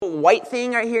little white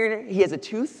thing right here, he has a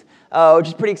tooth, which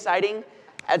is pretty exciting.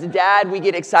 As a dad, we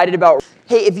get excited about...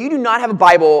 Hey, if you do not have a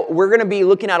Bible, we're going to be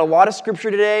looking at a lot of scripture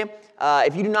today.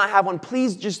 If you do not have one,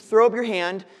 please just throw up your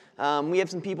hand. We have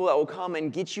some people that will come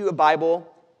and get you a Bible.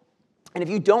 And if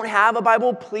you don't have a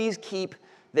Bible, please keep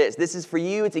this. This is for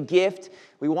you. It's a gift.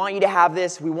 We want you to have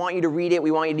this. We want you to read it.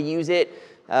 We want you to use it.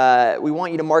 We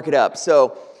want you to mark it up.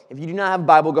 So if you do not have a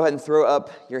Bible, go ahead and throw up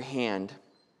your hand.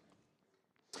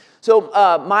 So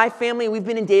my family, we've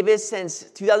been in Davis since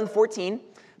 2014,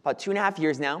 about 2.5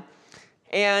 years now.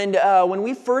 And when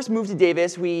we first moved to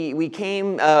Davis, we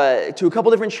came to a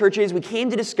couple different churches. We came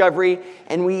to Discovery,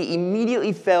 and we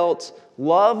immediately felt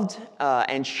loved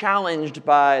and challenged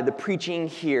by the preaching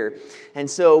here. And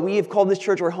so we have called this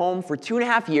church our home for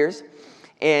 2.5 years.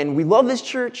 And we love this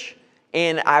church,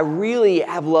 and I really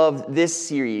have loved this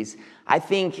series. I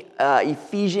think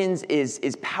Ephesians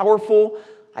is powerful.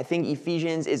 I think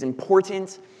Ephesians is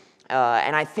important.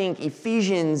 And I think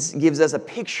Ephesians gives us a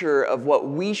picture of what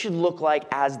we should look like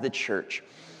as the church.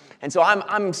 And so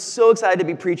I'm so excited to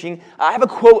be preaching. I have a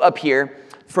quote up here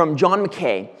from John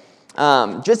Mackay,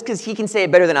 just because he can say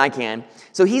it better than I can.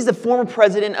 So he's the former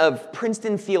president of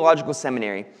Princeton Theological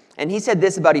Seminary. And he said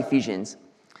this about Ephesians.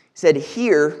 He said,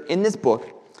 "Here, in this book,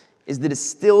 is the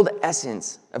distilled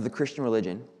essence of the Christian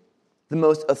religion, the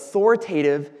most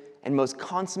authoritative and most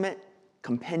consummate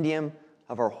compendium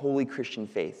of our holy Christian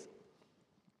faith."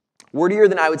 Wordier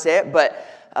than I would say it, but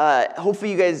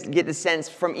hopefully you guys get the sense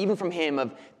from him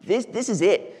of this is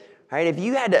it, right? If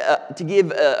you had to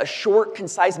give a short,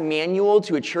 concise manual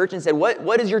to a church and said,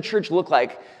 what does your church look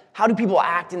like? How do people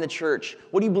act in the church?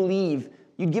 What do you believe?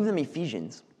 You'd give them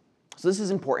Ephesians. So this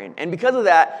is important. And because of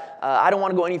that, I don't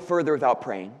want to go any further without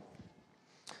praying.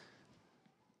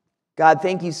 God,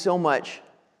 thank you so much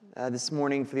this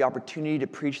morning for the opportunity to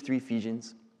preach through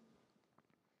Ephesians.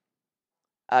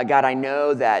 God, I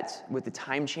know that with the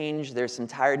time change, there's some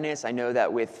tiredness. I know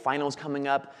that with finals coming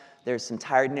up, there's some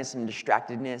tiredness and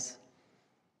distractedness.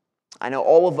 I know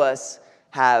all of us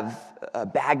have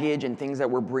baggage and things that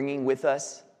we're bringing with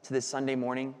us to this Sunday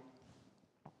morning.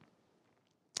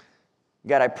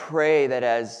 God, I pray that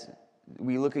as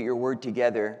we look at your word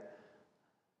together,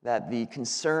 that the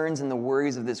concerns and the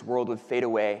worries of this world would fade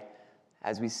away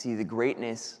as we see the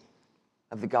greatness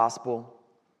of the gospel,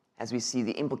 as we see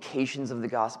the implications of the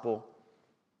gospel,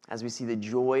 as we see the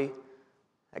joy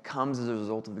that comes as a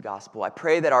result of the gospel. I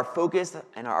pray that our focus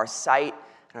and our sight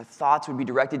and our thoughts would be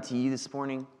directed to you this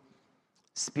morning.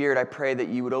 Spirit, I pray that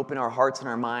you would open our hearts and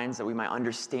our minds, that we might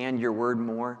understand your word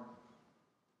more.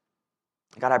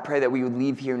 God, I pray that we would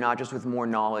leave here not just with more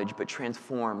knowledge, but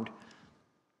transformed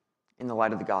in the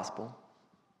light of the gospel.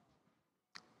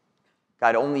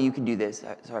 God, only you can do this,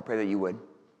 so I pray that you would.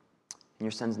 In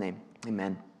your son's name,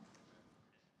 amen.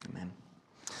 Amen.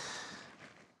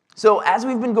 So as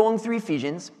we've been going through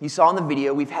Ephesians, you saw in the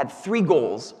video, we've had 3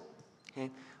 goals.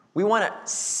 Okay? We want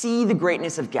to see the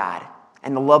greatness of God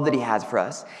and the love that he has for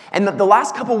us. And the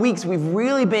last couple weeks, we've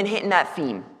really been hitting that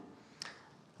theme.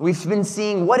 We've been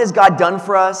seeing what has God done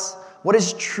for us, what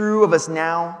is true of us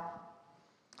now.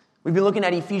 We've been looking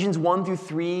at Ephesians 1 through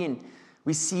 3, and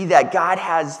we see that God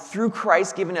has, through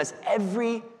Christ, given us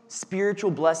every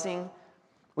spiritual blessing.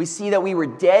 We see that we were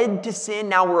dead to sin,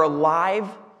 now we're alive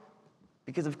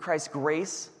because of Christ's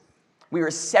grace. We were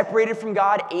separated from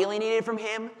God, alienated from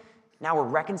him. Now we're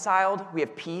reconciled, we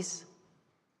have peace.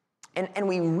 And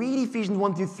we read Ephesians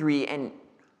 1 through 3, and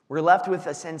we're left with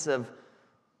a sense of,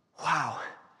 wow,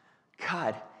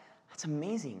 God, that's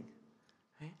amazing.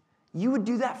 Right? You would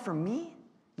do that for me?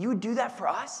 You would do that for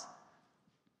us?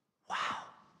 Wow.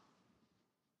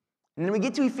 And then we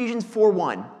get to Ephesians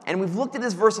 4:1, and we've looked at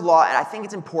this verse a lot, and I think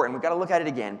it's important. We've got to look at it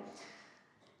again.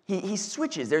 He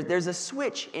switches. There's a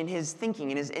switch in his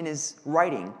thinking, in his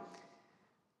writing.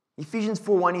 Ephesians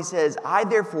 4:1, he says, "I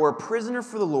therefore, a prisoner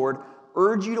for the Lord,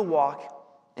 urge you to walk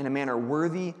in a manner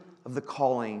worthy of the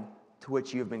calling to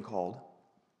which you have been called."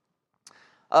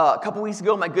 A couple weeks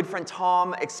ago, my good friend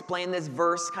Tom explained this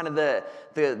verse, kind of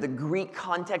the Greek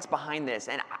context behind this,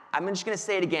 and I'm just going to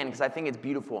say it again because I think it's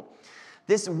beautiful.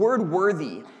 This word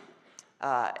worthy,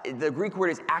 the Greek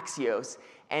word is axios,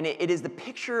 and it is the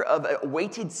picture of a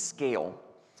weighted scale.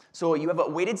 So you have a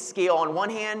weighted scale. On one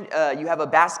hand, you have a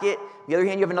basket. On the other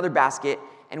hand, you have another basket.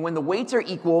 And when the weights are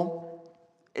equal,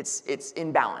 it's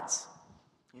in balance.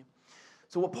 Okay?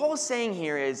 So what Paul is saying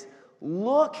here is,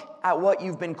 look at what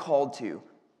you've been called to.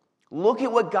 Look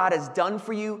at what God has done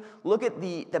for you. Look at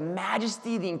the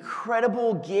majesty, the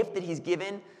incredible gift that he's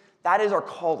given. That is our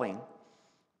calling.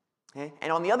 Okay?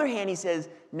 And on the other hand, he says,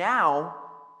 now,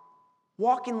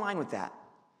 walk in line with that.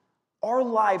 Our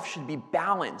life should be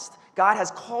balanced. God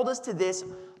has called us to this.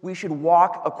 We should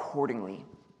walk accordingly.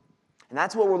 And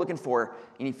that's what we're looking for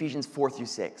in Ephesians 4 through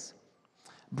 6.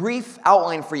 Brief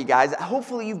outline for you guys.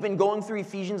 Hopefully you've been going through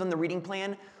Ephesians on the reading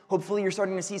plan. Hopefully you're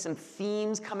starting to see some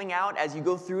themes coming out as you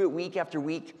go through it week after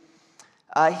week.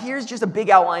 Here's just a big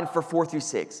outline for 4 through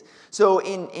 6. So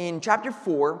in chapter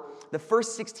 4, the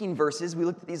first 16 verses, we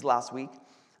looked at these last week,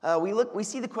 we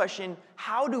see the question,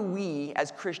 how do we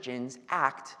as Christians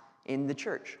act in the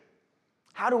church?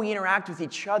 How do we interact with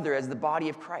each other as the body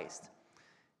of Christ?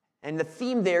 And the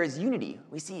theme there is unity.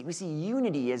 We see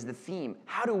unity as the theme.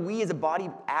 How do we as a body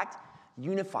act?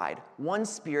 Unified. One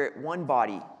spirit, one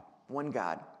body, one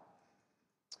God.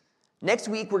 Next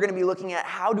week, we're going to be looking at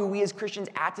how do we as Christians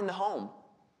act in the home?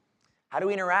 How do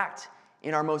we interact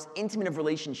in our most intimate of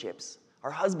relationships?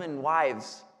 Our husband,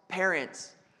 wives,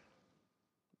 parents.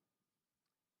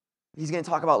 He's going to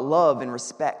talk about love and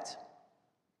respect.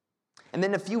 And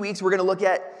then in a few weeks, we're going to look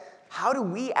at how do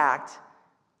we act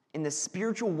in the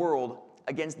spiritual world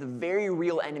against the very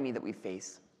real enemy that we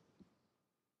face.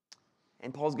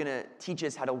 And Paul's going to teach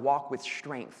us how to walk with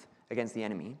strength against the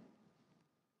enemy.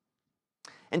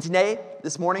 And today,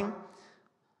 this morning,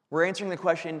 we're answering the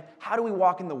question, how do we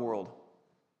walk in the world?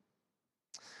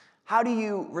 How do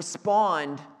you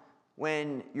respond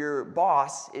when your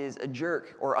boss is a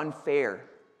jerk or unfair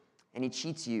and he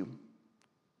cheats you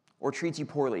or treats you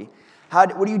poorly?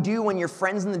 What do you do when your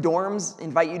friends in the dorms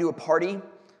invite you to a party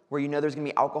where you know there's going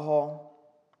to be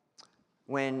alcohol?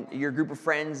 When your group of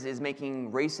friends is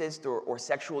making racist or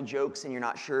sexual jokes and you're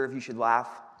not sure if you should laugh?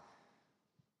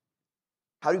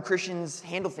 How do Christians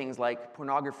handle things like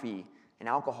pornography and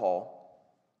alcohol?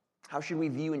 How should we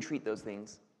view and treat those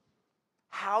things?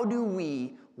 How do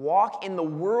we walk in the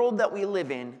world that we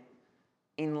live in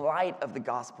light of the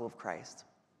gospel of Christ?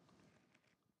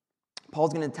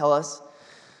 Paul's going to tell us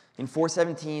in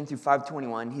 4:17 through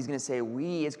 5:21, he's going to say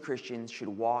we as Christians should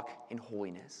walk in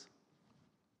holiness.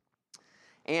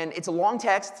 And it's a long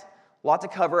text, a lot to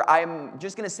cover. I'm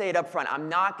just going to say it up front. I'm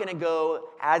not going to go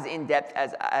as in-depth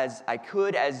as I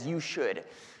could, as you should.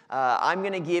 I'm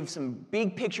going to give some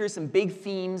big pictures, some big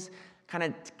themes, kind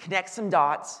of connect some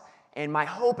dots. And my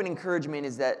hope and encouragement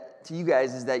is that to you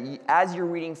guys is that as you're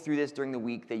reading through this during the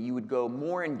week, that you would go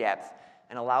more in depth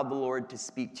and allow the Lord to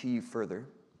speak to you further.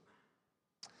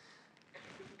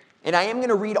 And I am going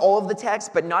to read all of the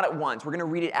text, but not at once. We're going to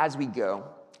read it as we go.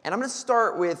 And I'm going to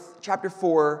start with chapter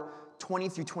 4, 20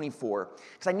 through 24,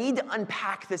 because I need to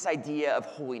unpack this idea of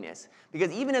holiness.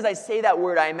 Because even as I say that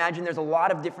word, I imagine there's a lot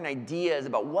of different ideas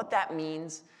about what that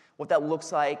means, what that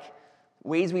looks like,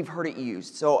 ways we've heard it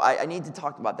used. So I need to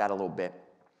talk about that a little bit.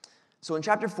 So in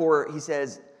chapter 4, he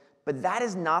says, "But that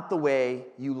is not the way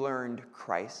you learned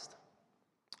Christ.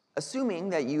 Assuming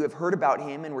that you have heard about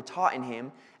him and were taught in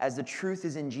him, as the truth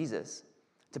is in Jesus,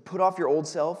 to put off your old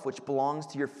self, which belongs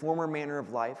to your former manner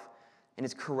of life and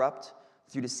is corrupt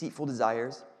through deceitful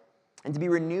desires, and to be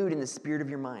renewed in the spirit of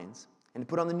your minds, and to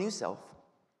put on the new self,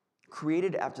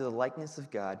 created after the likeness of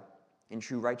God in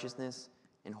true righteousness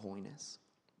and holiness."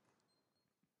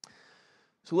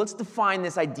 So let's define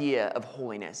this idea of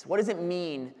holiness. What does it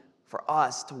mean for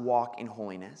us to walk in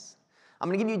holiness? I'm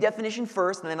going to give you a definition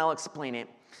first, and then I'll explain it.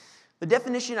 The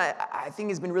definition I think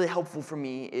has been really helpful for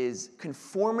me is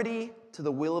conformity to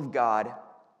the will of God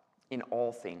in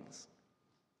all things.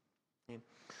 Okay?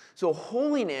 So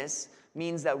holiness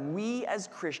means that we as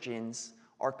Christians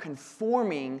are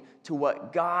conforming to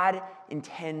what God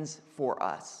intends for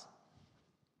us.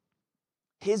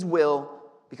 His will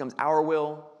becomes our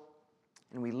will,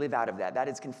 and we live out of that. That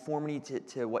is conformity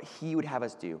to what he would have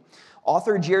us do.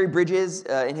 Author Jerry Bridges,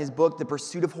 in his book, The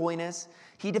Pursuit of Holiness,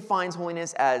 he defines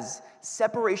holiness as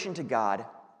separation to God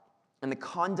and the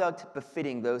conduct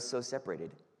befitting those so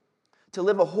separated. To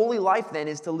live a holy life, then,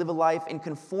 is to live a life in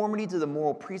conformity to the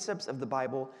moral precepts of the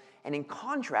Bible and in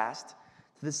contrast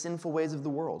to the sinful ways of the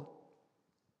world.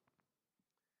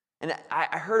 And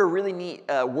I heard a really neat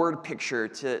word picture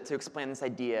to explain this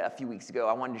idea a few weeks ago.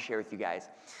 I wanted to share with you guys.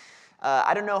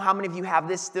 I don't know how many of you have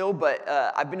this still, but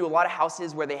I've been to a lot of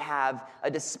houses where they have a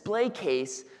display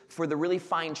case for the really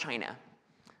fine china.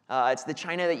 It's the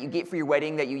china that you get for your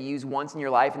wedding that you use once in your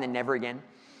life and then never again.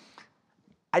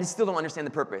 I just still don't understand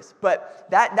the purpose. But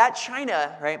that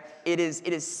china, right, it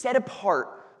is set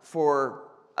apart for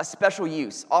a special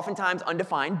use, oftentimes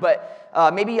undefined,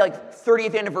 but maybe like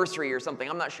 30th anniversary or something,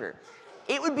 I'm not sure.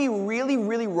 It would be really,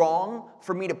 really wrong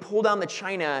for me to pull down the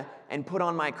china and put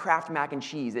on my Kraft mac and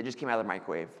cheese that just came out of the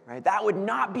microwave, right? That would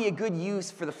not be a good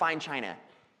use for the fine china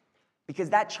because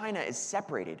that china is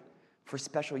separated for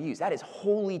special use. That is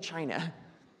holy china.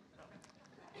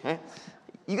 Okay?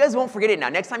 You guys won't forget it now.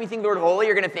 Next time you think the word holy,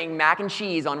 you're going to think mac and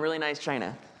cheese on really nice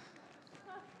china.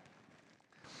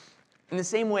 In the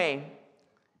same way,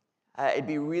 it'd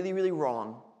be really, really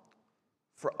wrong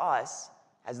for us,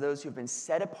 as those who have been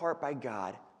set apart by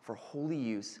God for holy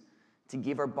use, to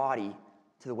give our body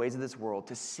to the ways of this world,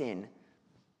 to sin.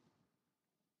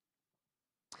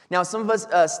 Now, some of us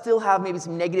still have maybe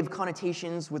some negative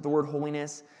connotations with the word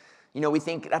holiness. We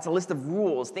think that's a list of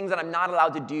rules, things that I'm not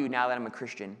allowed to do now that I'm a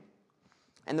Christian.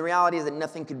 And the reality is that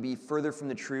nothing could be further from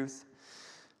the truth.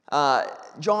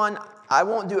 John, I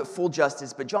won't do it full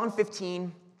justice, but John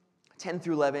 15, 10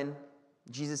 through 11,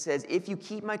 Jesus says, "If you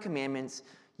keep my commandments,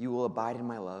 you will abide in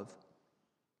my love,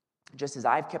 just as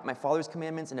I've kept my Father's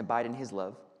commandments and abide in his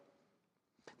love.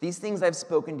 These things I've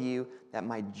spoken to you, that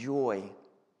my joy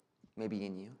may be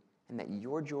in you, and that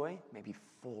your joy may be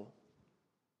full."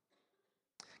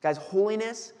 Guys,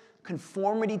 holiness,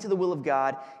 conformity to the will of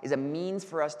God, is a means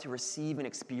for us to receive and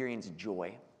experience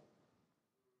joy.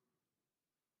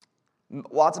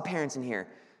 Lots of parents in here.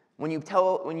 When you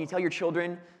tell your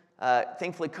children,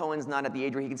 thankfully Cohen's not at the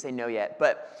age where he can say no yet,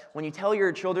 but when you tell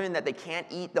your children that they can't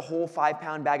eat the whole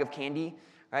 5-pound bag of candy,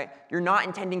 right? You're not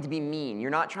intending to be mean.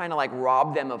 You're not trying to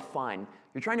rob them of fun.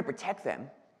 You're trying to protect them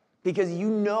because you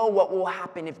know what will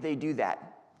happen if they do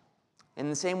that. In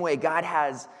the same way, God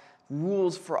has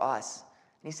rules for us.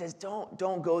 And he says,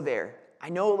 don't go there. I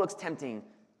know it looks tempting.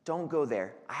 Don't go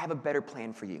there. I have a better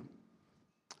plan for you.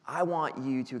 I want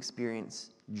you to experience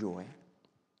joy.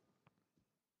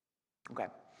 Okay.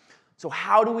 So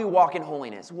how do we walk in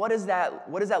holiness? What does that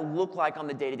look like on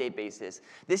the day-to-day basis?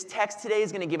 This text today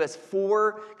is going to give us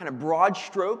 4 kind of broad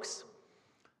strokes,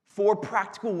 4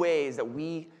 practical ways that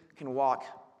we can walk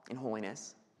in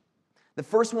holiness. The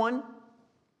first one,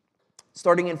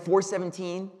 starting in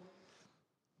 4:17,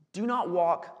 do not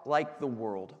walk like the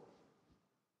world.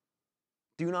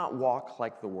 Do not walk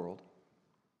like the world.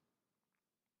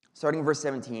 Starting in verse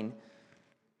 17,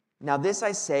 "Now this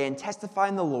I say and testify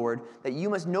in the Lord, that you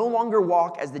must no longer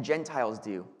walk as the Gentiles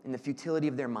do, in the futility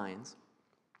of their minds.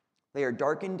 They are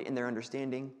darkened in their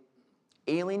understanding,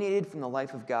 alienated from the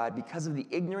life of God because of the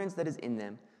ignorance that is in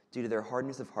them due to their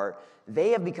hardness of heart. They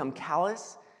have become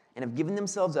callous and have given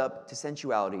themselves up to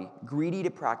sensuality, greedy to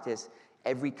practice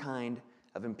every kind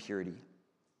of impurity."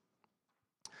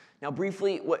 Now,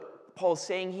 briefly, what Paul's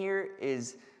saying here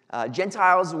is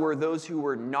Gentiles were those who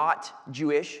were not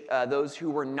Jewish, those who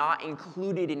were not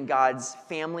included in God's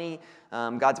family,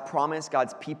 God's promise,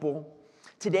 God's people.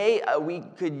 Today, we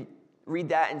could read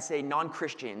that and say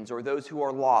non-Christians, or those who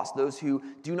are lost, those who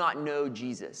do not know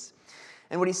Jesus.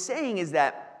 And what he's saying is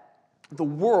that the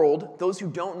world, those who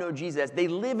don't know Jesus, they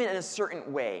live in a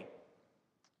certain way.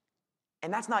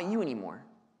 And that's not you anymore.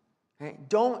 Right?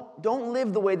 Don't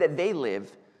live the way that they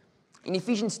live. In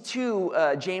Ephesians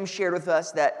 2, James shared with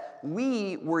us that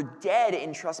we were dead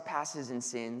in trespasses and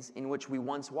sins in which we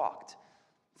once walked,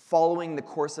 following the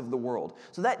course of the world.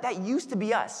 So that used to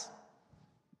be us.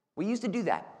 We used to do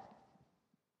that.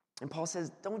 And Paul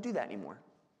says, don't do that anymore.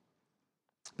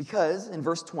 Because in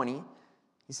verse 20,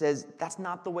 he says, that's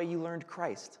not the way you learned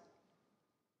Christ.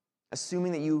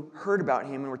 Assuming that you heard about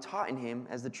him and were taught in him,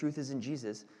 as the truth is in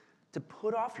Jesus, to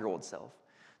put off your old self.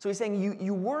 So he's saying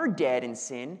you were dead in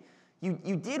sin.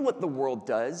 You did what the world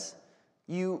does.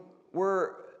 You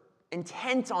were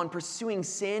intent on pursuing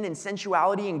sin and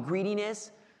sensuality and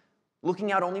greediness,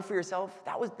 looking out only for yourself.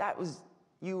 That was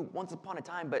you once upon a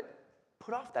time, but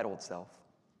put off that old self.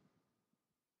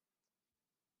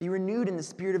 Be renewed in the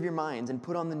spirit of your minds and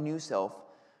put on the new self,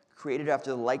 created after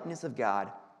the likeness of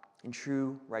God in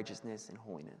true righteousness and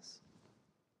holiness.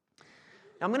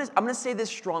 Now, I'm gonna say this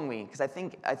strongly because I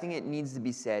think it needs to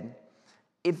be said.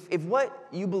 If what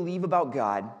you believe about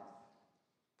God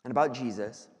and about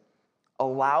Jesus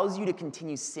allows you to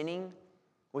continue sinning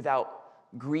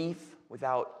without grief,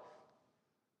 without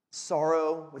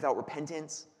sorrow, without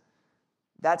repentance,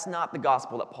 that's not the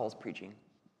gospel that Paul's preaching.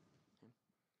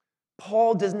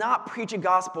 Paul does not preach a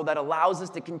gospel that allows us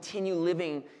to continue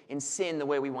living in sin the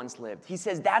way we once lived. He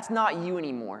says that's not you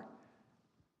anymore.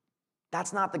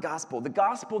 That's not the gospel. The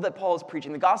gospel that Paul is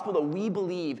preaching, the gospel that we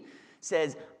believe,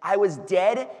 says, I was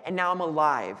dead and now I'm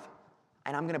alive,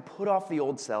 and I'm going to put off the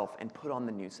old self and put on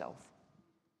the new self.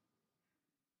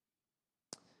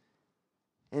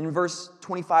 In verse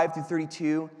 25 through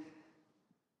 32,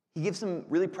 he gives some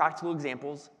really practical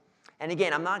examples. And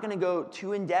again, I'm not going to go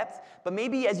too in depth, but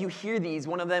maybe as you hear these,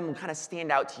 one of them will kind of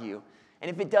stand out to you.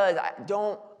 And if it does,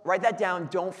 don't write that down.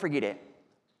 Don't forget it.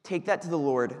 Take that to the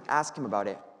Lord. Ask him about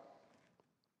it.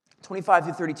 25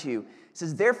 through 32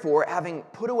 says, therefore, having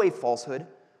put away falsehood,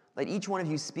 let each one of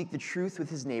you speak the truth with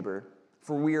his neighbor,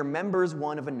 for we are members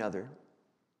one of another.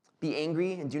 Be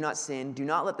angry and do not sin. Do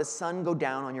not let the sun go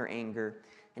down on your anger,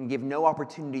 and give no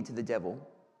opportunity to the devil.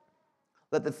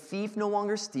 Let the thief no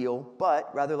longer steal,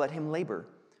 but rather let him labor,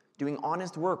 doing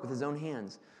honest work with his own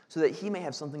hands, so that he may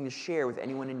have something to share with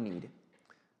anyone in need.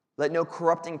 Let no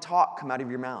corrupting talk come out of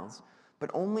your mouths, but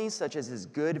only such as is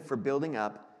good for building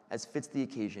up as fits the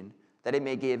occasion, that it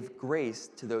may give grace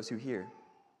to those who hear.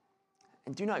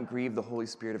 And do not grieve the Holy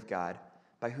Spirit of God,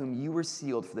 by whom you were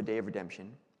sealed for the day of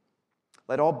redemption.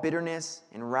 Let all bitterness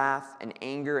and wrath and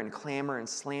anger and clamor and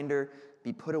slander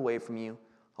be put away from you,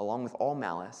 along with all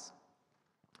malice.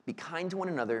 Be kind to one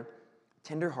another,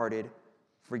 tender-hearted,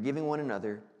 forgiving one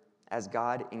another, as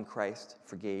God in Christ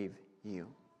forgave you.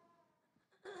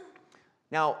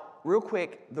 Now, real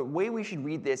quick, the way we should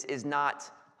read this is not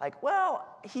like, well,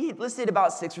 he listed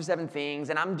about 6 or 7 things,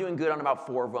 and I'm doing good on about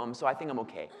 4 of them, so I think I'm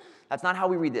okay. That's not how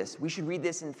we read this. We should read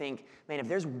this and think, man, if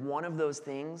there's one of those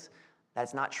things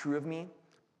that's not true of me,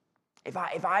 if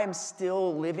I am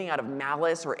still living out of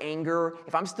malice or anger,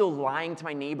 if I'm still lying to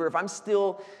my neighbor, if I'm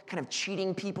still kind of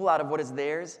cheating people out of what is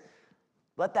theirs,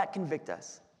 let that convict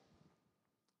us.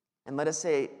 And let us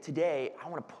say, today, I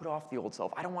want to put off the old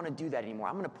self. I don't want to do that anymore.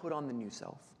 I'm going to put on the new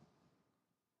self.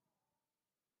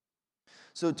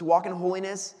 So to walk in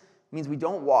holiness means we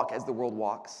don't walk as the world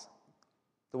walks,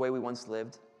 the way we once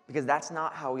lived, because that's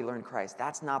not how we learn Christ.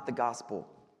 That's not the gospel.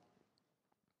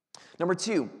 Number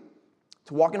 2,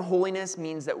 to walk in holiness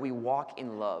means that we walk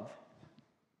in love.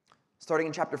 Starting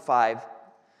in chapter 5,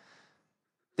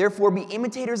 therefore be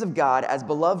imitators of God as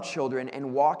beloved children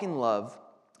and walk in love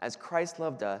as Christ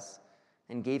loved us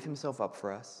and gave himself up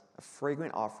for us, a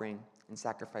fragrant offering and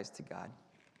sacrifice to God.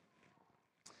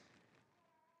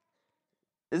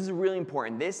 This is really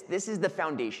important. This is the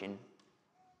foundation.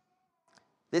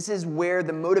 This is where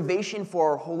the motivation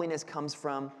for our holiness comes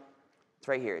from. It's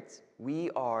right here. We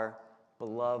are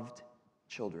beloved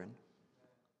children.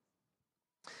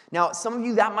 Now, some of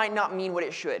you, that might not mean what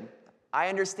it should. I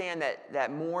understand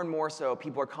that more and more so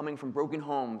people are coming from broken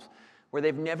homes where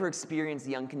they've never experienced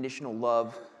the unconditional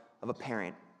love of a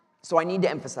parent. So I need to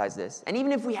emphasize this. And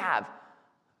even if we grew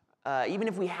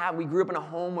up in a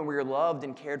home where we were loved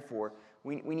and cared for,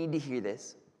 we need to hear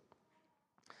this.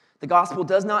 The gospel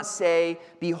does not say,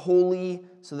 be holy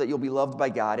so that you'll be loved by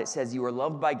God. It says, you are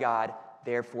loved by God,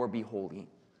 therefore be holy.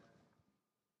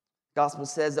 The gospel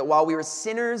says that while we were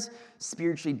sinners,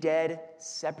 spiritually dead,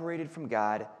 separated from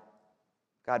God,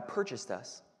 God purchased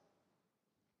us.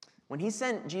 When he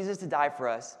sent Jesus to die for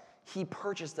us, he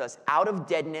purchased us out of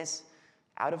deadness,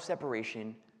 out of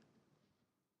separation,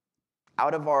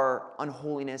 out of our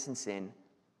unholiness and sin.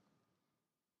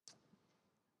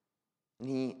 And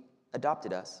he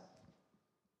adopted us.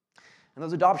 And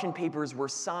those adoption papers were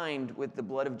signed with the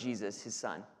blood of Jesus, his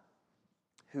son,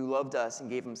 who loved us and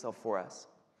gave himself for us.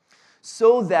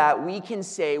 So that we can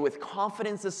say with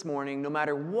confidence this morning, no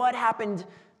matter what happened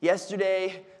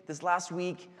yesterday, this last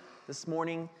week, this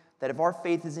morning, that if our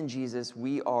faith is in Jesus,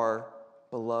 we are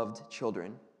beloved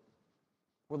children.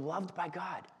 We're loved by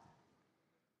God.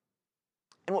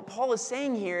 And what Paul is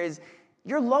saying here is,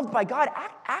 you're loved by God.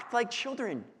 Act like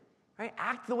children, right?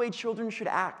 Act the way children should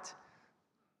act.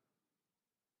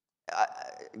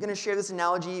 I'm going to share this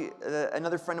analogy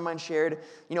another friend of mine shared.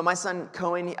 You know, my son,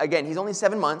 Cohen, again, he's only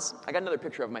 7 months. I got another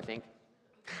picture of him, I think.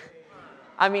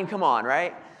 I mean, come on,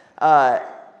 right? I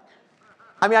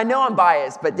know I'm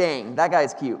biased, but dang, that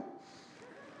guy's cute.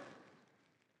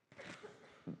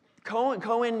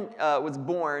 Cohen was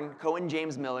born, Cohen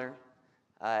James Miller.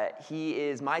 He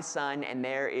is my son, and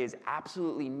there is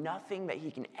absolutely nothing that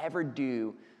he can ever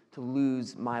do to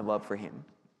lose my love for him.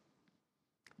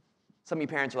 Some of you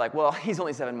parents are like, well, he's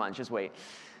only 7 months, just wait.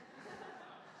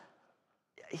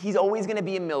 He's always going to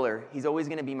be a Miller. He's always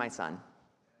going to be my son.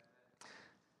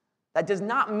 That does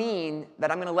not mean that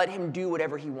I'm going to let him do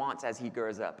whatever he wants as he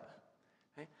grows up.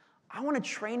 Okay? I want to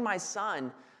train my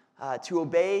son to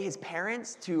obey his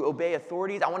parents, to obey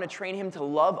authorities. I want to train him to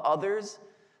love others,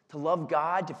 to love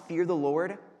God, to fear the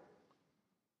Lord.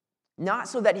 Not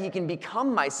so that he can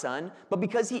become my son, but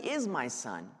because he is my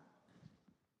son.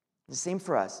 The same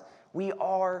for us. We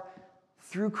are,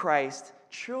 through Christ,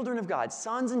 children of God,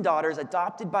 sons and daughters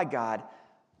adopted by God.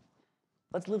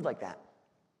 Let's live like that.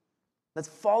 Let's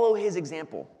follow his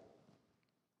example.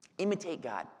 Imitate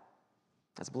God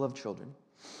as beloved children.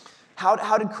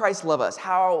 How did Christ love us?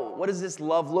 What does this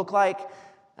love look like?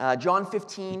 John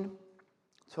 15,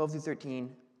 12 through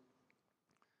 13.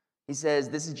 He says,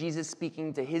 this is Jesus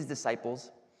speaking to his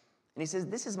disciples. And he says,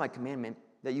 this is my commandment,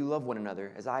 that you love one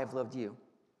another as I have loved you.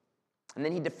 And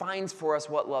then he defines for us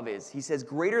what love is. He says,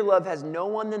 greater love has no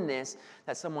one than this,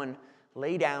 that someone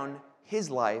lay down his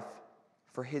life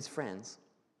for his friends.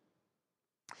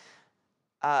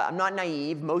 I'm not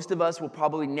naive. Most of us will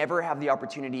probably never have the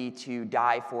opportunity to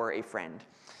die for a friend.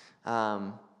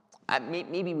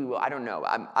 Maybe we will. I don't know.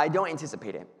 I don't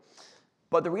anticipate it.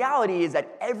 But the reality is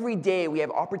that every day we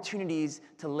have opportunities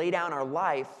to lay down our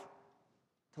life,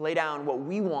 to lay down what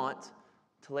we want,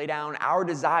 to lay down our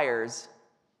desires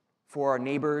for our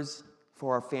neighbors,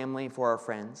 for our family, for our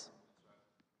friends.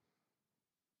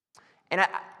 And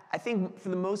I think for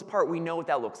the most part, we know what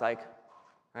that looks like,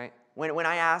 right? When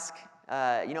I ask,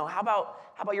 how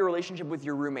about your relationship with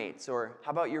your roommates, or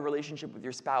how about your relationship with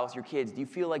your spouse, your kids? Do you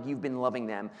feel like you've been loving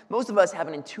them? Most of us have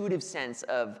an intuitive sense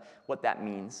of what that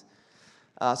means.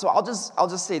 So I'll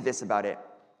just say this about it.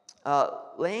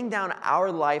 Laying down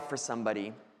our life for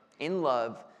somebody in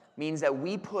love means that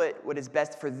we put what is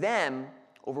best for them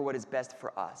over what is best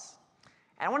for us.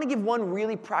 And I want to give one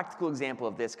really practical example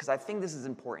of this because I think this is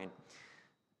important.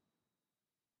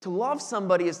 To love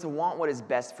somebody is to want what is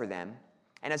best for them.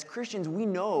 And as Christians, we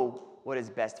know what is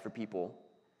best for people.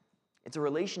 It's a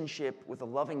relationship with a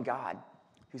loving God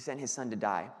who sent his son to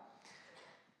die.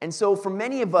 And so for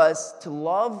many of us, to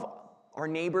love our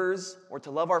neighbors or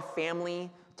to love our family,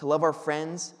 to love our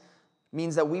friends,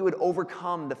 means that we would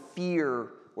overcome the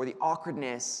fear or the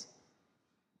awkwardness,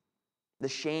 the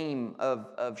shame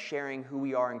of sharing who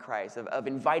we are in Christ, of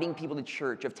inviting people to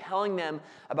church, of telling them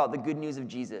about the good news of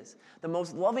Jesus. The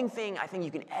most loving thing I think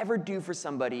you can ever do for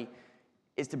somebody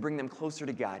is to bring them closer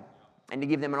to God and to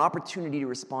give them an opportunity to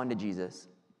respond to Jesus.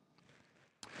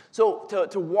 So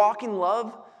to walk in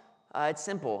love, it's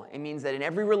simple. It means that in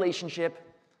every relationship,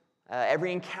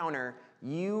 every encounter,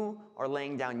 you are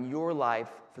laying down your life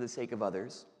for the sake of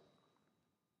others,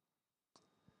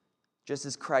 just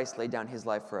as Christ laid down his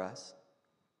life for us.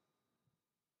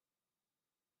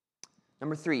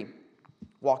 Number 3,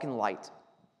 walk in light.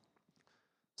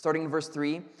 Starting in verse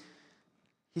 3,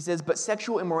 he says, "But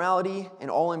sexual immorality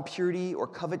and all impurity or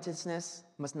covetousness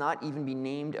must not even be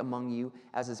named among you,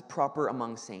 as is proper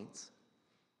among saints.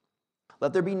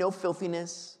 Let there be no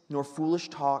filthiness, nor foolish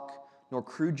talk, nor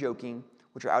crude joking,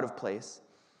 which are out of place.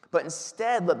 But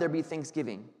instead, let there be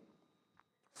thanksgiving.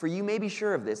 For you may be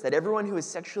sure of this, that everyone who is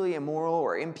sexually immoral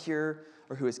or impure,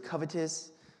 or who is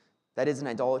covetous, that is, an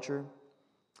idolater,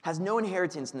 has no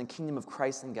inheritance in the kingdom of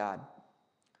Christ and God.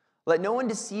 Let no one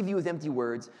deceive you with empty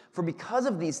words, for because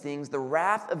of these things, the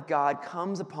wrath of God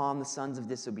comes upon the sons of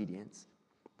disobedience.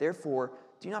 Therefore,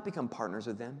 do not become partners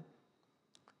with them.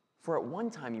 For at one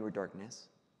time you were darkness,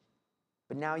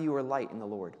 but now you are light in the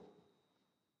Lord.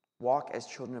 Walk as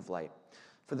children of light.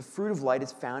 For the fruit of light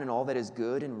is found in all that is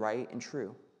good and right and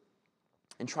true.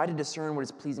 And try to discern what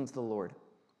is pleasing to the Lord.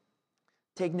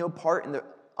 Take no part in the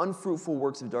unfruitful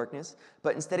works of darkness,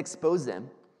 but instead expose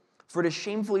them. For it is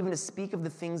shameful even to speak of the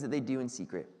things that they do in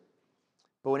secret.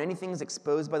 But when anything is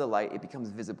exposed by the light, it becomes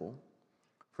visible.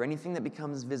 For anything that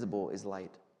becomes visible is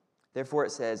light. Therefore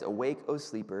it says, 'Awake, O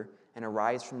sleeper, and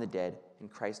arise from the dead, and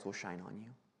Christ will shine on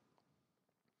you.'"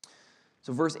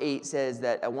 So verse 8 says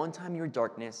that at one time you were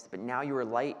darkness, but now you are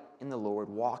light in the Lord.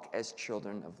 Walk as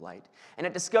children of light. And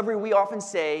at Discovery, we often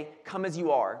say, "Come as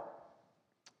you are,"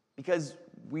 because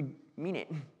we mean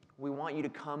it. We want you to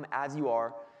come as you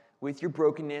are, with your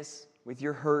brokenness, with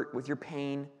your hurt, with your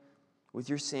pain, with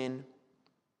your sin,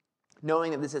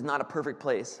 knowing that this is not a perfect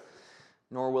place,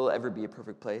 nor will it ever be a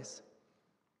perfect place.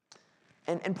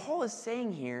 And Paul is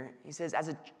saying here, he says, as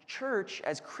a church,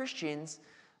 as Christians,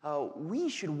 we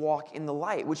should walk in the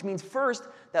light, which means first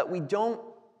that we don't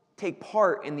take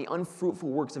part in the unfruitful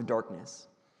works of darkness.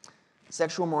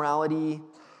 Sexual morality,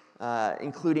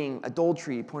 including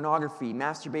adultery, pornography,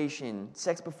 masturbation,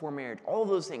 sex before marriage, all of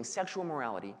those things, sexual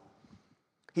morality.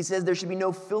 He says there should be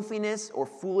no filthiness or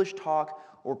foolish talk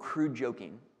or crude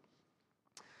joking.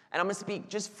 And I'm going to speak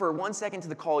just for 1 second to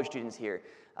the college students here.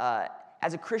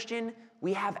 As a Christian,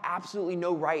 we have absolutely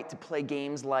no right to play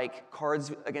games like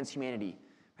Cards Against Humanity.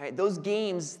 Right? Those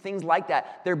games, things like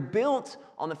that, they're built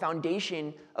on the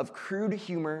foundation of crude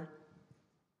humor,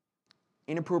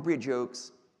 inappropriate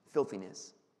jokes,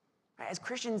 filthiness. As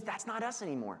Christians, that's not us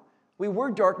anymore. We were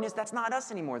darkness, that's not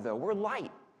us anymore, though. We're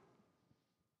light.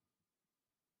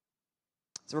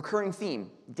 It's a recurring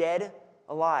theme. Dead,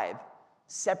 alive.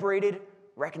 Separated,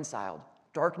 reconciled.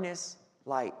 Darkness,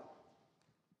 light.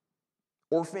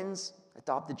 Orphans,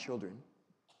 adopted children.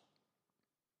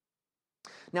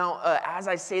 Now, as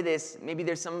I say this, maybe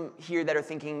there's some here that are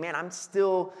thinking, man, I'm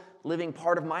still living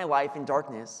part of my life in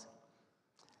darkness.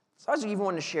 So I just even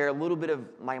wanted to share a little bit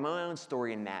of my own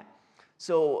story in that.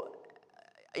 So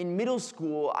in middle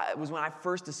school was when I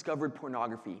first discovered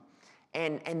pornography.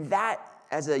 And that,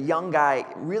 as a young guy,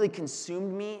 really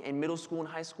consumed me in middle school and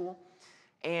high school.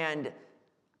 And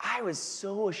I was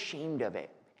so ashamed of it.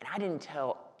 and I didn't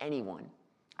tell anyone.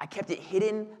 I kept it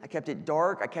hidden, I kept it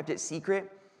dark, I kept it secret,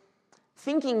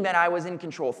 thinking that I was in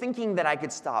control, thinking that I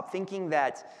could stop, thinking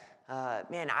that,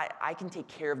 I can take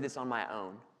care of this on my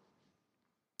own.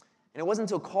 And it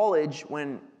wasn't until college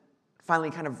when I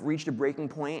finally kind of reached a breaking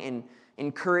point and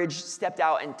in courage stepped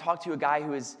out and talked to a guy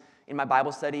who was in my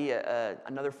Bible study,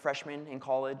 another freshman in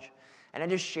college. And I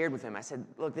just shared with him. I said,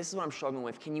 look, this is what I'm struggling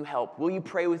with. Can you help? Will you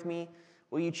pray with me?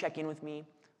 Will you check in with me?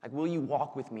 Like, will you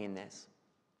walk with me in this?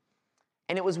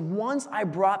 And it was once I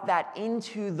brought that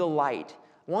into the light,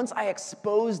 once I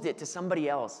exposed it to somebody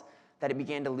else, that it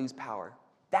began to lose power.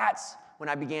 That's when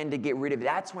I began to get rid of it.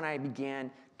 That's when I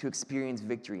began to experience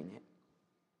victory in it.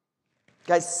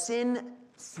 Guys, sin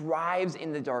thrives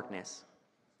in the darkness.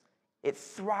 It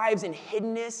thrives in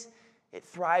hiddenness. It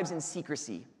thrives in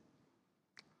secrecy.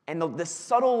 And the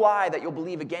subtle lie that you'll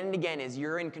believe again and again is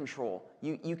you're in control.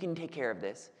 You can take care of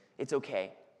this. It's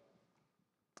okay.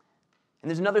 And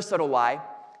there's another subtle lie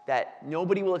that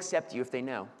nobody will accept you if they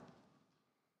know.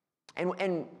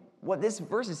 And what this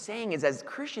verse is saying is, as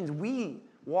Christians, we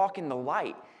walk in the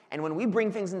light. And when we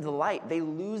bring things into the light, they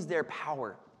lose their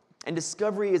power. And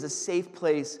discovery is a safe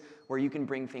place where you can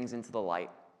bring things into the light.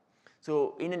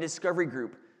 So in a discovery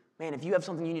group, man, if you have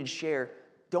something you need to share,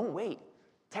 don't wait.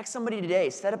 Text somebody today.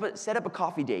 Set up a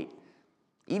coffee date.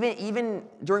 Even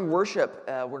during worship,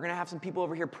 we're going to have some people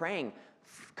over here praying.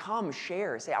 Come,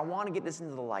 share. Say, I want to get this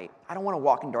into the light. I don't want to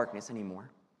walk in darkness anymore.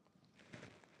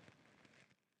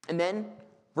 And then,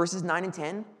 verses 9 and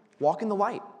 10, walk in the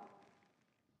light.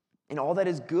 In all that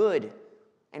is good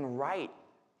and right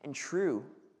and true.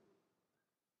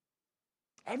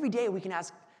 Every day we can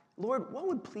ask, Lord, what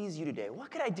would please you today?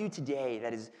 What could I do today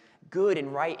that is good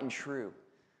and right and true?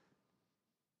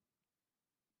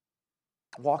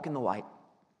 Walk in the light.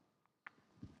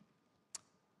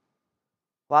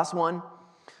 Last one,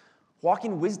 walk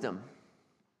in wisdom.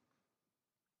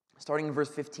 Starting in verse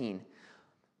 15.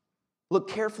 Look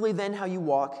carefully then how you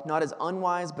walk, not as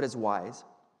unwise but as wise,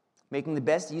 making the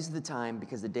best use of the time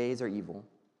because the days are evil.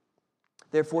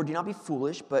 Therefore, do not be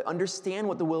foolish, but understand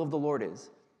what the will of the Lord is.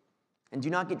 And do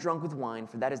not get drunk with wine,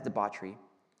 for that is debauchery,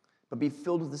 but be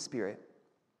filled with the Spirit,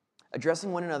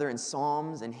 addressing one another in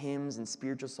psalms and hymns and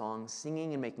spiritual songs,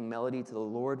 singing and making melody to the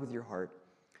Lord with your heart,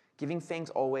 giving thanks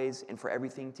always and for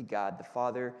everything to God the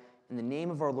Father in the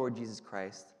name of our Lord Jesus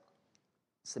Christ,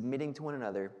 submitting to one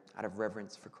another out of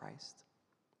reverence for Christ.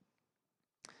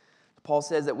 Paul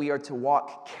says that we are to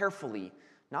walk carefully,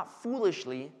 not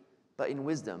foolishly, but in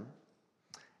wisdom.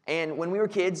 And when we were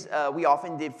kids, we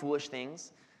often did foolish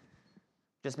things.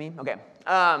 Just me? Okay.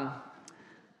 I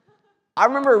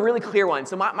remember a really clear one.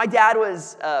 So my dad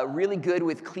was really good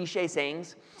with cliche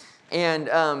sayings, and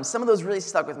some of those really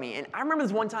stuck with me. And I remember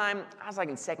this one time, I was like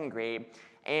in second grade,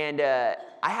 and I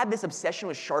had this obsession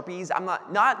with Sharpies. I'm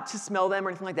not to smell them or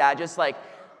anything like that, just like,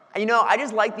 I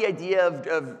just like the idea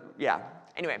of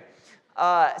Anyway,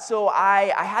 so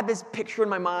I had this picture in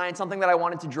my mind, something that I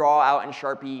wanted to draw out in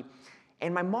Sharpie.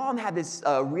 And my mom had this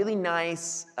really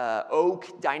nice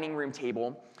oak dining room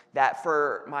table that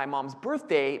for my mom's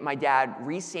birthday, my dad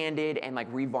resanded and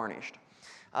revarnished.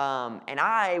 And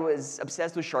I was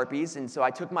obsessed with Sharpies, and so I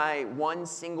took my one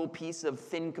single piece of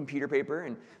thin computer paper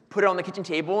and put it on the kitchen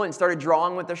table and started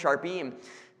drawing with the Sharpie and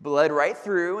bled right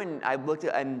through, and I looked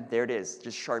at, and there it is,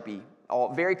 just Sharpie.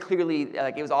 All very clearly,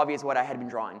 it was obvious what I had been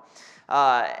drawing.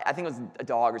 I think it was a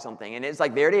dog or something, and it's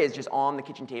there it is, just on the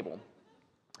kitchen table.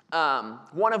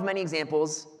 One of many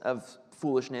examples of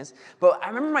foolishness. But I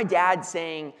remember my dad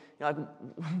saying,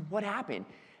 what happened?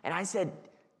 And I said,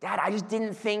 Dad, I just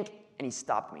didn't think. And he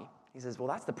stopped me. He says, well,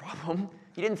 that's the problem.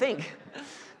 You didn't think. My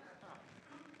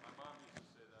mom used to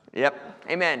say that. Yep.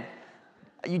 Amen.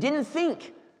 You didn't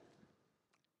think.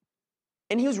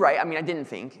 And he was right. I didn't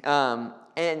think. And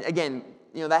again,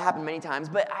 that happened many times.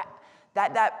 But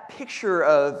that picture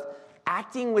of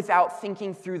acting without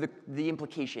thinking through the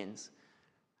implications,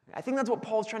 I think that's what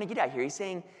Paul's trying to get at here. He's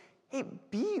saying, hey,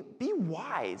 be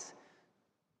wise.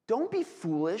 Don't be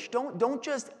foolish. Don't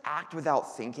just act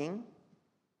without thinking.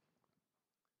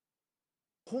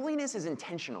 Holiness is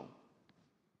intentional.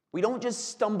 We don't just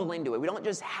stumble into it. We don't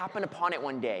just happen upon it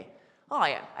one day. Oh,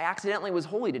 I accidentally was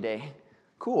holy today.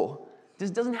 Cool. This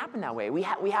doesn't happen that way. We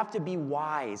have to be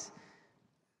wise.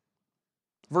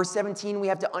 Verse 17, we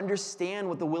have to understand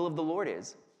what the will of the Lord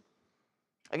is.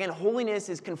 Again, holiness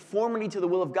is conformity to the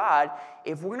will of God.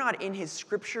 If we're not in His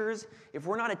scriptures, if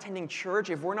we're not attending church,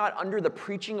 if we're not under the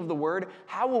preaching of the word,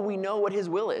 how will we know what His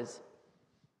will is?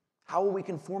 How will we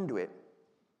conform to it?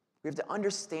 We have to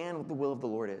understand what the will of the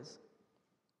Lord is.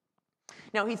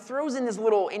 Now, he throws in this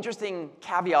little interesting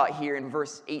caveat here in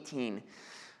verse 18.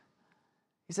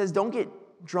 He says, don't get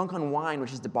drunk on wine,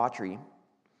 which is debauchery.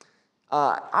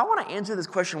 I want to answer this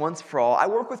question once for all. I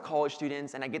work with college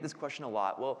students, and I get this question a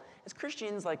lot. Well, as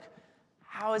Christians, like,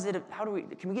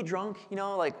 can we get drunk?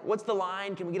 What's the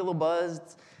line? Can we get a little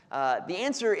buzzed? The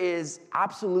answer is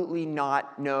absolutely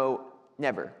not, no,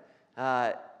 never.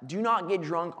 Do not get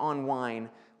drunk on wine,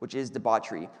 which is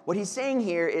debauchery. What he's saying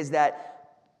here is that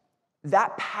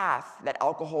path that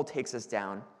alcohol takes us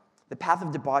down, the path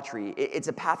of debauchery, it's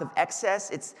a path of excess.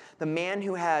 It's the man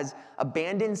who has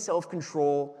abandoned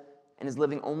self-control and is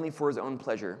living only for his own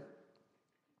pleasure.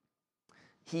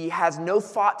 He has no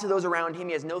thought to those around him.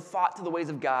 He has no thought to the ways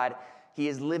of God. He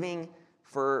is living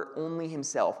for only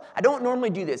himself. I don't normally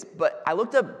do this, but I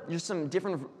looked up just some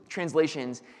different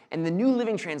translations, and the New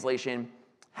Living Translation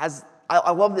has,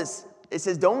 I love this. It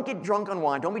says, don't get drunk on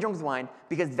wine, don't be drunk with wine,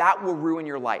 because that will ruin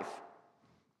your life.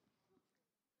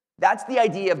 That's the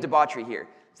idea of debauchery here.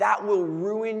 That will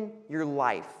ruin your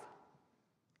life.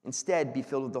 Instead, be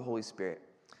filled with the Holy Spirit.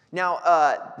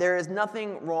 Now, there is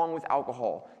nothing wrong with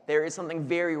alcohol. There is something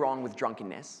very wrong with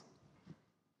drunkenness.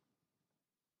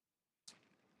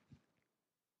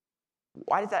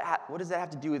 What does that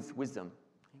have to do with wisdom?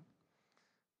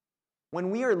 When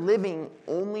we are living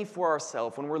only for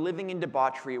ourselves, when we're living in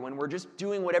debauchery, when we're just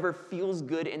doing whatever feels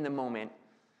good in the moment,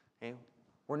 okay,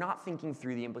 we're not thinking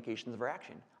through the implications of our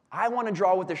action. I want to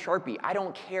draw with the Sharpie. I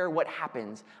don't care what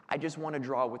happens. I just want to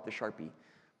draw with the Sharpie.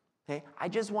 Okay? I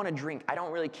just want to drink. I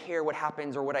don't really care what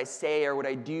happens or what I say or what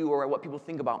I do or what people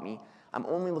think about me. I'm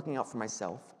only looking out for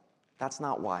myself. That's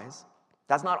not wise.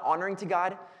 That's not honoring to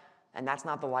God, and that's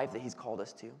not the life that he's called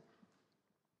us to.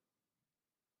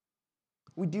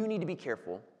 We do need to be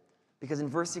careful because in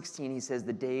verse 16 he says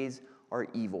the days are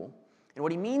evil. And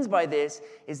what he means by this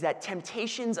is that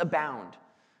temptations abound.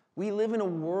 We live in a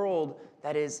world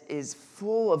that is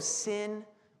full of sin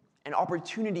and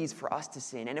opportunities for us to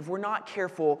sin. And if we're not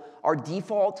careful, our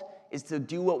default is to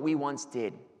do what we once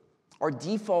did. Our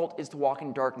default is to walk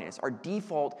in darkness. Our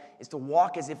default is to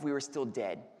walk as if we were still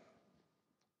dead.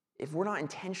 If we're not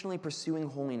intentionally pursuing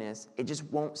holiness, it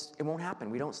won't happen.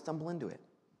 We don't stumble into it.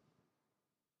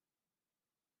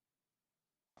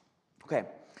 Okay,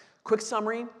 quick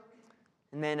summary,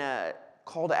 and then a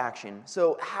call to action.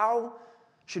 So how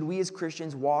should we as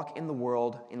Christians walk in the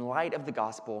world in light of the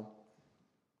gospel?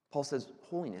 Paul says,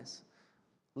 holiness.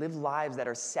 Live lives that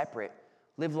are separate.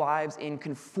 Live lives in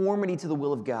conformity to the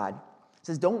will of God. It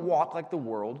says, don't walk like the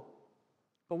world,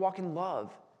 but walk in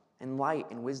love and light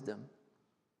and wisdom.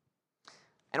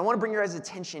 And I want to bring your guys'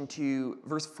 attention to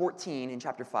verse 14 in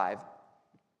chapter 5.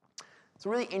 It's a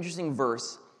really interesting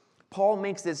verse. Paul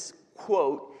makes this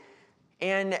quote,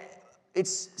 and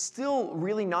it's still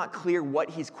really not clear what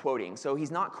he's quoting. So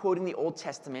he's not quoting the Old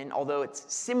Testament, although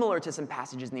it's similar to some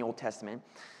passages in the Old Testament.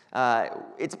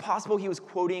 It's possible he was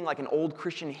quoting like an old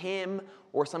Christian hymn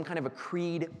or some kind of a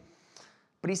creed.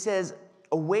 But he says,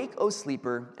 awake, O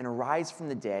sleeper, and arise from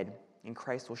the dead, and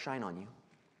Christ will shine on you.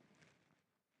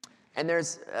 And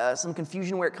there's some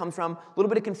confusion where it comes from, a little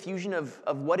bit of confusion of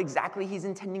what exactly he's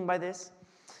intending by this.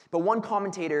 But one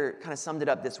commentator kind of summed it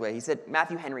up this way. He said,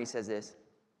 Matthew Henry says this.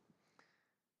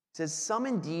 He says, some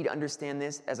indeed understand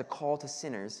this as a call to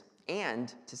sinners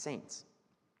and to saints.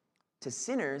 To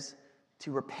sinners,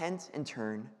 to repent and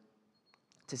turn.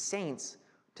 To saints,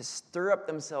 to stir up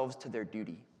themselves to their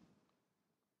duty.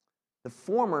 The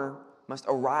former must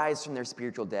arise from their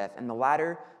spiritual death, and the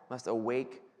latter must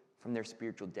awake from their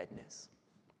spiritual deadness.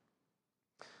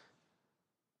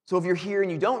 So if you're here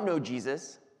and you don't know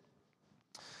Jesus,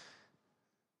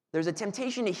 there's a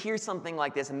temptation to hear something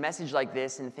like this, a message like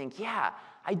this, and think, yeah,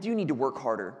 I do need to work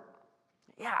harder.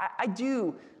 Yeah, I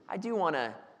do want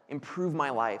to improve my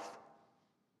life.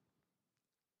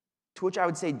 To which I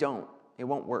would say, don't. It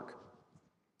won't work.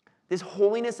 This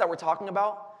holiness that we're talking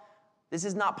about, this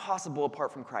is not possible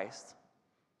apart from Christ.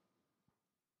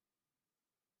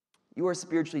 You are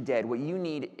spiritually dead. What you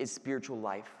need is spiritual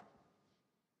life.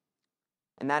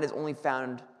 And that is only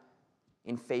found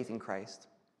in faith in Christ.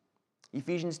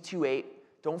 Ephesians 2:8.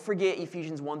 Don't forget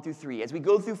Ephesians 1 through 3. As we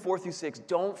go through 4 through 6,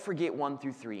 don't forget 1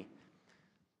 through 3.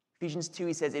 Ephesians 2,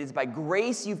 he says, it is by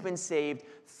grace you've been saved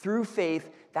through faith.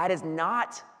 That is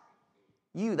not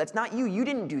you. That's not you. You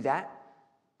didn't do that.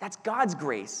 That's God's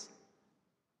grace.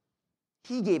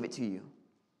 He gave it to you.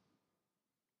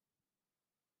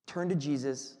 Turn to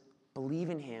Jesus. Believe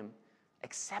in him.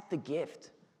 Accept the gift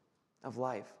of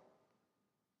life.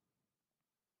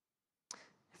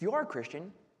 If you are a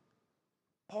Christian,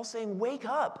 Paul's saying, wake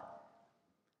up.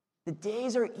 The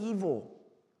days are evil.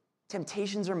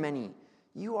 Temptations are many.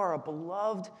 You are a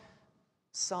beloved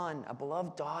son, a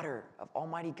beloved daughter of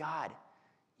Almighty God.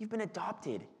 You've been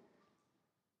adopted.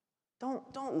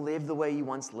 Don't live the way you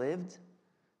once lived.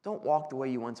 Don't walk the way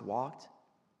you once walked.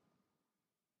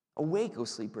 Awake, O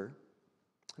sleeper,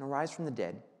 and arise from the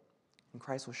dead, and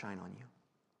Christ will shine on you.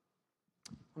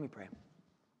 Let me pray.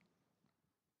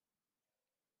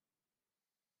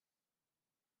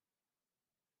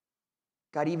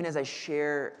 God, even as I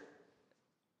share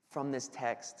from this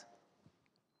text,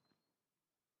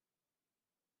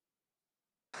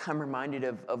 I'm reminded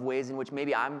of ways in which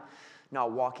maybe I'm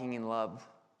not walking in love,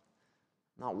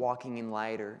 not walking in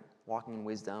light or walking in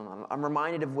wisdom. I'm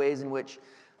reminded of ways in which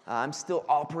I'm still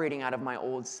operating out of my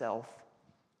old self.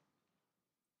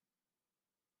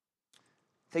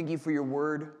 Thank you for your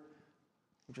word,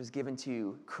 which was given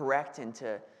to correct and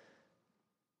to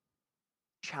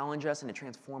challenge us and to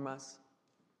transform us.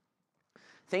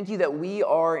 Thank you that we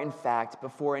are, in fact,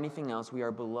 before anything else, we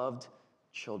are beloved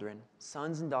children,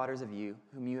 sons and daughters of you,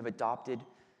 whom you have adopted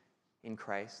in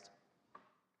Christ.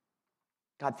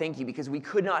 God, thank you, because we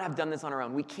could not have done this on our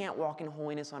own. We can't walk in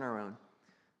holiness on our own.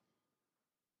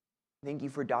 Thank you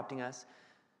for adopting us.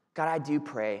 God, I do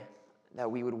pray that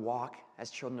we would walk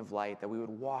as children of light, that we would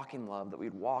walk in love, that we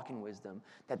would walk in wisdom,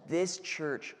 that this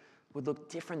church would look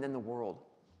different than the world.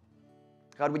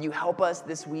 God, would you help us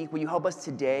this week? Will you help us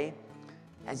today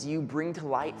as you bring to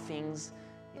light things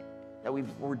that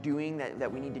we're doing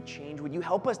that we need to change? Would you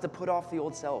help us to put off the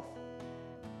old self?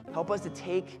 Help us to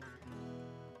take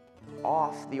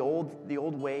off the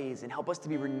old ways and help us to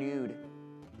be renewed.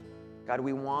 God,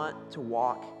 we want to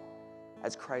walk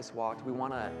as Christ walked. We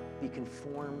want to be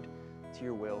conformed to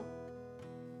your will.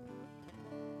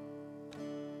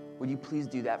 Would you please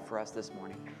do that for us this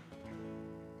morning?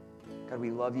 God,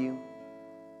 we love you.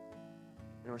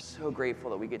 And we're so grateful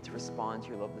that we get to respond to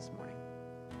your love this morning.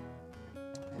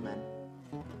 Amen.